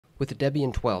With the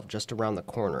Debian 12 just around the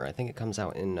corner, I think it comes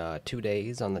out in 2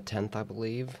 days on the 10th, I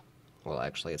believe. Well,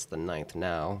 actually, it's the 9th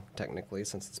now, technically,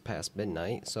 since it's past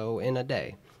midnight, so in a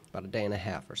day, about a day and a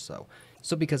half or so.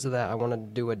 So because of that, I wanted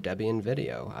to do a Debian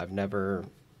video. I've never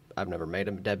made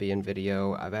a Debian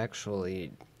video. I've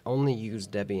actually only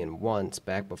used Debian once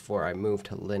back before I moved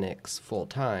to Linux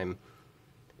full-time.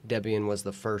 Debian was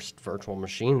the first virtual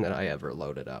machine that I ever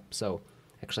loaded up. So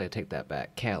actually, I take that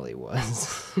back. Kali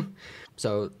was.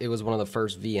 So it was one of the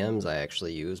first VMs I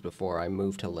actually used before I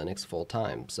moved to Linux full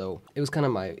time. So it was kind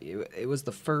of it was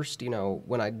the first,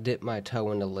 when I dipped my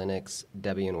toe into Linux,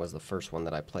 Debian was the first one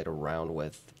that I played around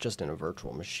with just in a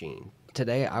virtual machine.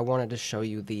 Today, I wanted to show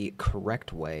you the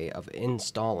correct way of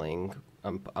installing.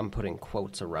 I'm putting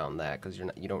quotes around that because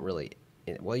you don't really.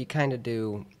 Well, you kind of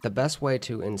do. The best way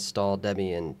to install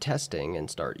Debian Testing and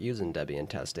start using Debian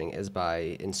Testing is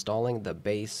by installing the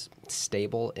base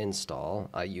stable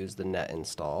install. I use the net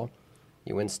install.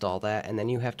 You install that, and then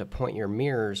you have to point your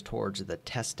mirrors towards the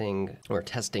testing or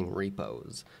testing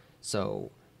repos.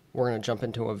 So we're going to jump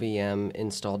into a VM,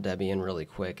 install Debian really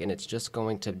quick, and it's just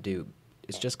going to be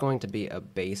a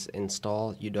base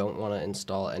install. You don't want to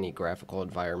install any graphical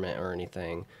environment or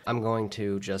anything. I'm going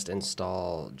to just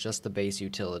install just the base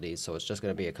utilities, so it's just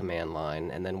going to be a command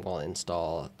line, and then we'll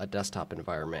install a desktop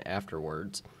environment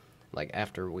afterwards, like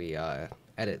after we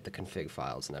edit the config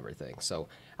files and everything. So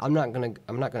I'm not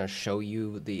gonna show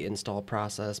you the install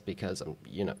process because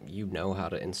you know how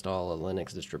to install a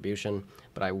Linux distribution,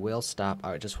 but I will stop.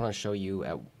 I just want to show you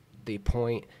at the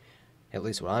point, at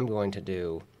least what I'm going to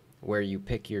do, where you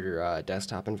pick your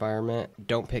desktop environment.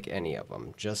 Don't pick any of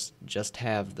them. Just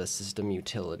have the system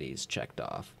utilities checked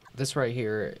off. This right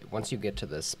here, once you get to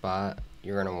this spot,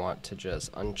 you're going to want to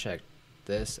just uncheck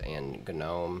this and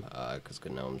GNOME, because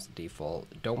GNOME's the default.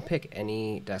 Don't pick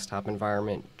any desktop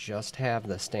environment. Just have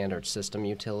the standard system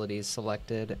utilities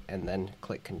selected and then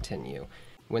click continue.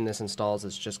 When this installs,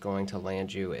 it's just going to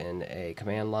land you in a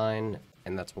command line,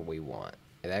 and that's what we want.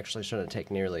 It actually shouldn't take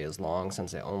nearly as long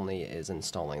since it only is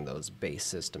installing those base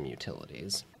system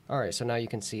utilities. Alright, so now you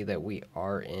can see that we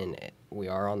are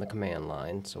on the command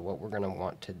line. So what we're going to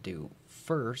want to do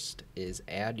first is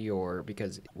add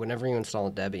because whenever you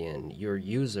install Debian, your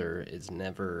user it's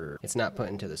not put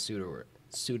into the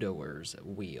sudoers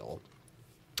wheel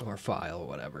or file or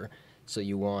whatever. So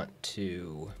you want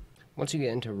to, once you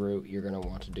get into root, you're going to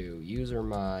want to do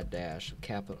usermod dash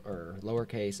capital or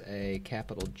lowercase a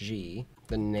capital G,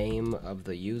 the name of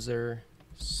the user,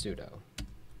 sudo.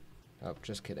 Oh,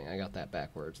 just kidding, I got that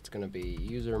backwards. It's going to be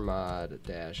usermod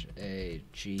dash a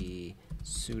G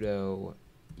sudo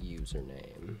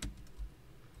username.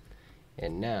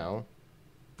 And now,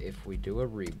 if we do a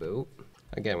reboot,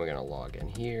 again, we're going to log in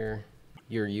here.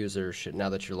 Your user should, now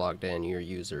that you're logged in, your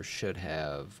user should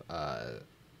have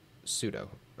sudo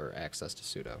or access to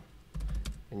sudo.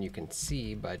 And you can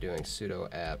see by doing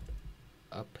sudo apt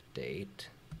update.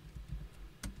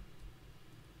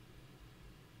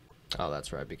 Oh,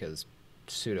 that's right, because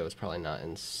sudo is probably not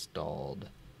installed.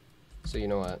 So you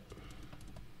know what?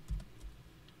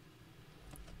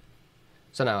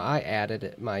 So now I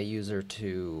added my user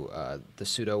to the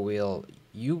sudo wheel.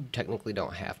 You technically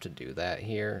don't have to do that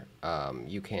here.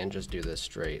 You can just do this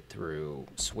straight through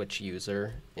switch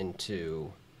user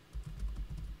into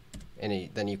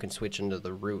then you can switch into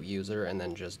the root user and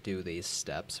then just do these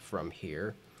steps from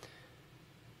here.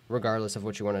 Regardless of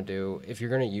what you want to do, if you're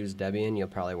going to use Debian, you'll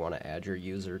probably want to add your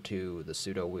user to the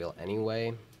sudo wheel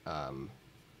anyway,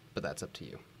 but that's up to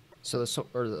you. So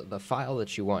the file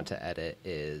that you want to edit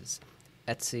is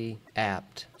etc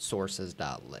apt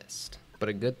sources.list. But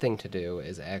a good thing to do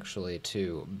is actually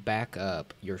to back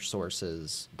up your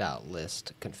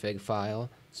sources.list config file.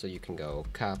 So you can go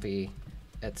copy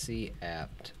etc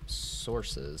apt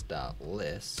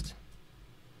sources.list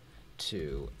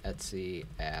to etc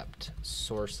apt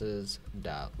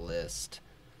sources.list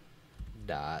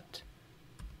dot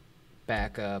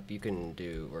backup. You can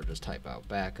do, or just type out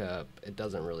backup. It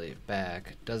doesn't really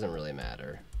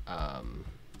matter.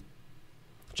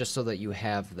 Just so that you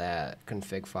have that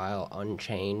config file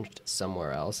unchanged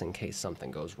somewhere else in case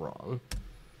something goes wrong.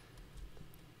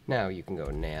 Now you can go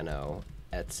nano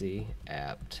etc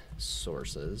apt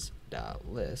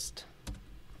sources.list,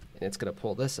 and it's going to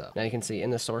pull this up. Now you can see in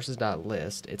the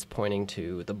sources.list, it's pointing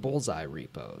to the bullseye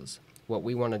repos. What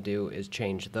we want to do is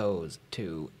change those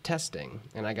to testing,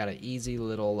 and I got an easy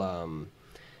little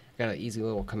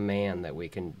command that we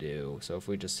can do. So if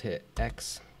we just hit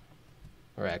X,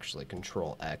 or actually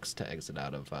Control X to exit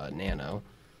out of nano,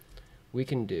 we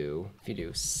can do, if you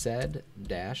do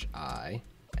sed-i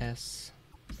s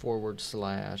 /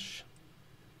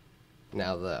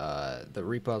 Now the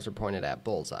repos are pointed at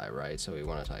bullseye, right? So we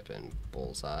want to type in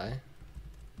bullseye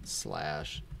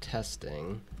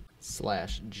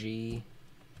 /testing/g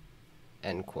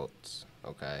end quotes,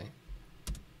 okay?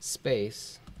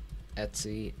 Space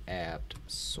etc apt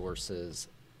sources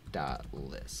dot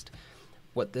list.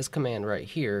 What this command right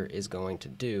here is going to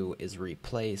do is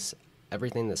replace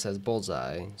everything that says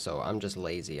bullseye. So I'm just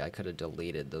lazy. I could have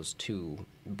deleted those 2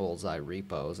 bullseye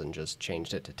repos and just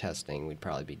changed it to testing. We'd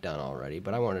probably be done already,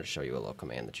 but I wanted to show you a little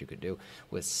command that you could do.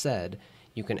 With sed,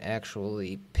 you can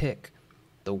actually pick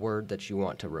the word that you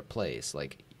want to replace.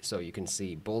 Like, so you can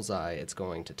see bullseye, it's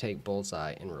going to take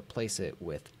bullseye and replace it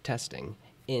with testing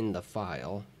in the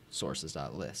file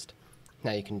sources.list.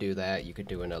 Now you can do that. You could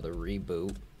do another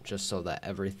reboot just so that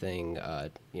everything,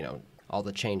 you know, all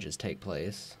the changes take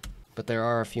place. But there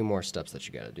are a few more steps that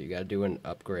you gotta do. You gotta do an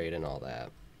upgrade and all that.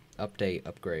 Update,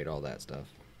 upgrade, all that stuff.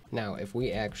 Now, if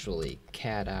we actually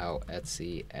cat out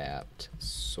etc apt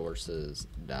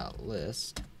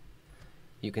sources.list,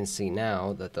 you can see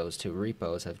now that those 2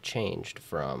 repos have changed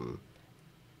from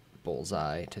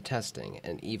bullseye to testing,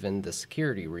 and even the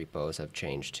security repos have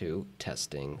changed to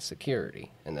testing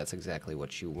security, and that's exactly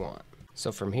what you want.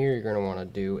 So from here, you're going to want to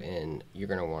do you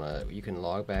can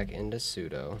log back into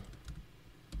sudo,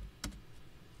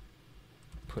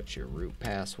 put your root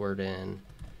password in.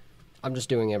 I'm just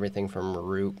doing everything from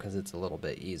root because it's a little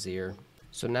bit easier.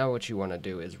 So now what you want to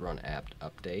do is run apt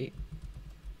update.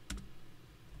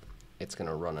 It's going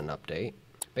to run an update.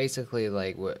 Basically,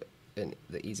 like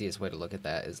the easiest way to look at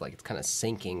that is like it's kind of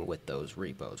syncing with those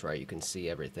repos, right? You can see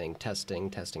everything,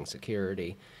 testing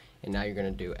security, and now you're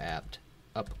going to do apt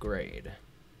upgrade.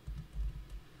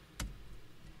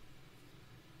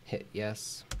 Hit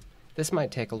yes. This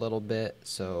might take a little bit,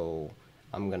 so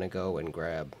I'm going to go and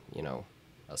grab, you know,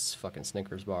 a fucking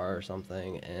Snickers bar or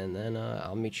something, and then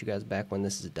I'll meet you guys back when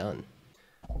this is done.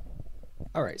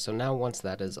 Alright, so now once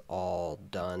that is all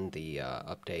done, the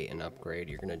update and upgrade,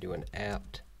 you're going to do an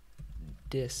apt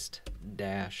dist-upgrade.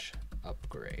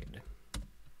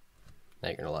 Now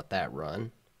you're going to let that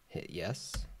run. Hit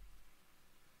yes.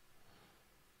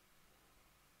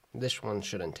 This one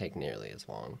shouldn't take nearly as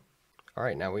long.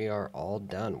 Alright, now we are all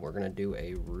done. We're going to do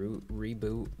a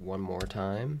reboot one more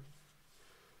time.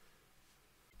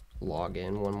 Log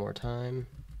in one more time.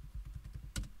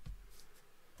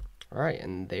 Alright,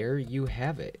 and there you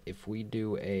have it. If we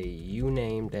do a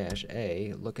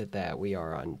uname-a, look at that. We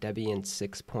are on Debian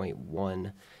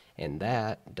 6.1, and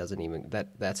that doesn't even,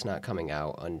 that's not coming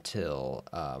out until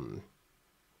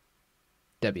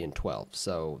Debian 12,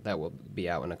 so that will be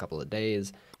out in a couple of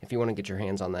days. If you want to get your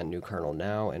hands on that new kernel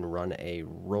now and run a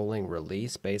rolling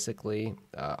release, basically,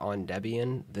 on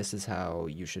Debian, this is how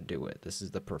you should do it. This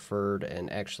is the preferred, and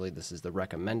actually this is the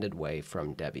recommended way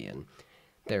from Debian.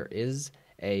 There is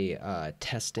a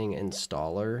testing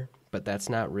installer, but that's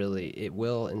not really, it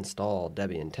will install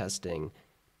Debian Testing,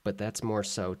 but that's more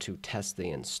so to test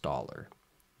the installer.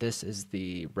 This is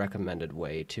the recommended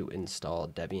way to install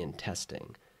Debian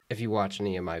Testing. If you watch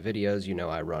any of my videos, you know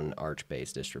I run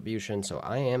Arch-based distribution, so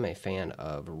I am a fan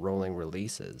of rolling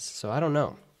releases. So I don't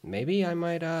know, maybe I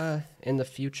might in the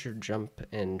future jump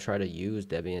and try to use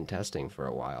Debian Testing for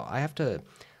a while. I have to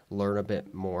learn a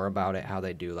bit more about it, how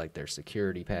they do like their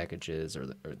security packages or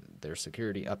their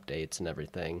security updates and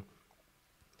everything,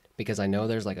 because I know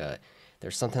there's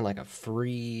something like a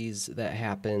freeze that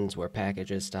happens where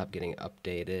packages stop getting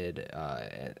updated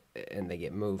and they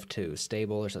get moved to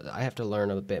stable or something. I have to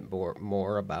learn a bit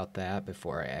more about that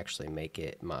before I actually make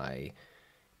it my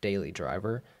daily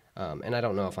driver, and I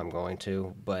don't know if I'm going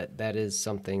to, but that is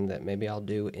something that maybe I'll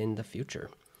do in the future.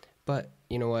 But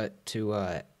you know what,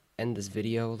 to end this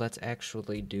video, let's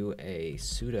actually do a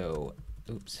sudo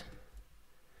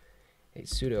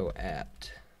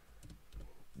apt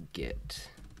get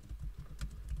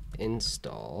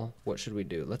install. What should we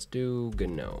do? Let's do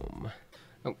GNOME.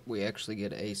 Oh, we actually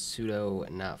get a sudo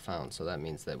not found, so that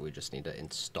means that we just need to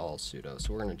install sudo.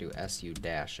 So we're going to do su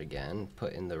dash again,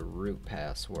 put in the root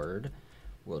password.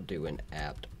 We'll do an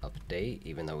apt update,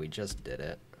 even though we just did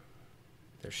it.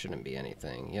 There shouldn't be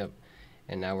anything. Yep.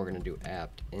 And now we're going to do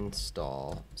apt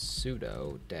install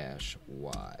sudo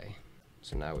 -y.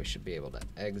 So now we should be able to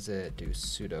exit, do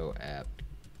sudo apt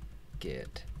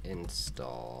get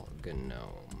install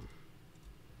GNOME.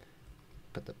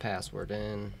 Put the password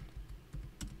in.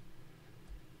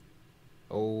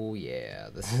 Oh yeah,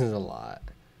 this is a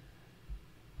lot.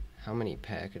 How many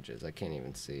packages? I can't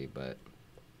even see, but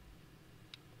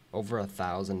over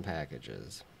 1,000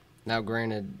 packages. Now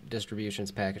granted,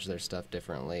 distributions package their stuff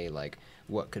differently, like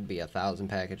what could be 1,000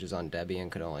 packages on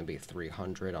Debian could only be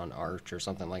 300 on Arch or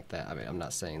something like that. I mean, I'm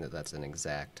not saying that that's an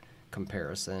exact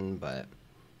comparison, but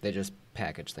they just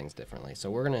package things differently. So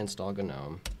we're going to install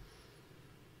GNOME.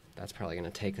 That's probably going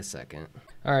to take a second.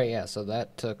 Alright, yeah, so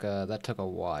that took a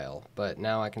while, but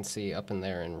now I can see up in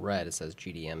there in red it says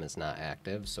GDM is not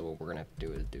active, so what we're going to have to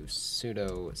do is do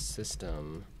sudo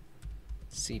system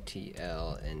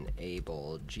ctl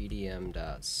enable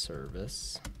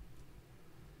gdm.service.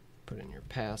 Put in your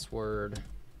password,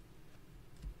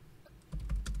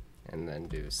 and then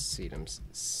do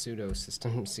sudo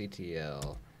system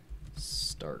ctl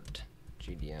start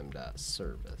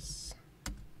gdm.service.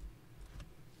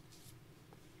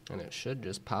 And it should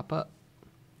just pop up.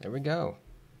 There we go.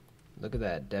 Look at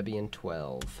that, Debian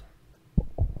 12.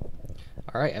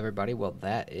 Alright everybody, well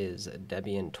that is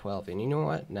Debian 12. And you know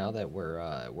what? Now that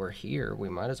we're here, we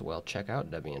might as well check out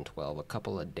Debian 12 a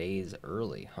couple of days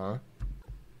early, huh?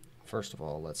 First of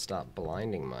all, let's stop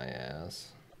blinding my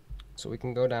ass. So we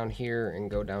can go down here and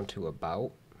go down to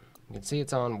About. You can see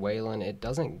it's on Wayland. It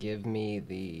doesn't give me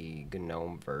the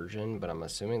GNOME version, but I'm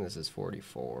assuming this is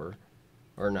 44.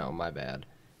 Or no, my bad.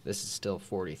 This is still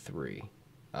 43.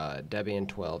 Debian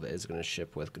 12 is going to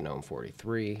ship with GNOME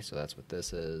 43, so that's what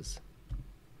this is.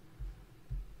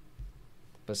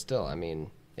 But still, I mean,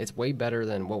 it's way better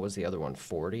than, what was the other one,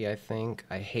 40, I think?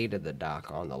 I hated the dock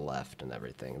on the left and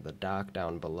everything. The dock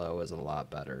down below is a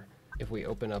lot better. If we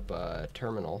open up a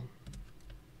terminal,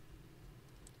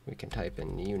 we can type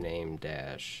in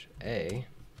uname-a.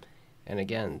 And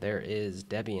again, there is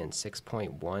Debian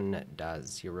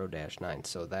 6.1.0-9,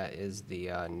 so that is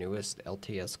the newest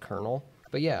LTS kernel.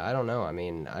 But yeah, I don't know. I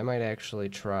mean, I might actually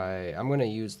try. I'm going to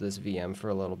use this VM for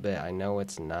a little bit. I know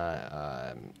it's not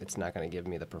going to give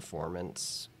me the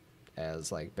performance as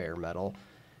like bare metal,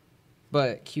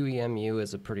 but QEMU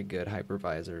is a pretty good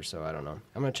hypervisor, so I don't know.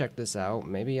 I'm going to check this out.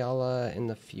 Maybe I'll in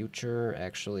the future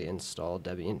actually install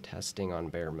Debian Testing on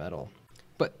bare metal.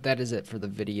 But that is it for the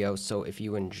video, so if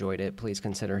you enjoyed it, please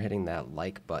consider hitting that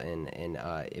like button, and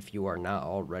if you are not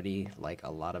already, like a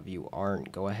lot of you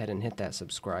aren't, go ahead and hit that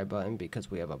subscribe button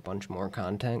because we have a bunch more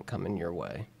content coming your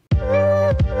way.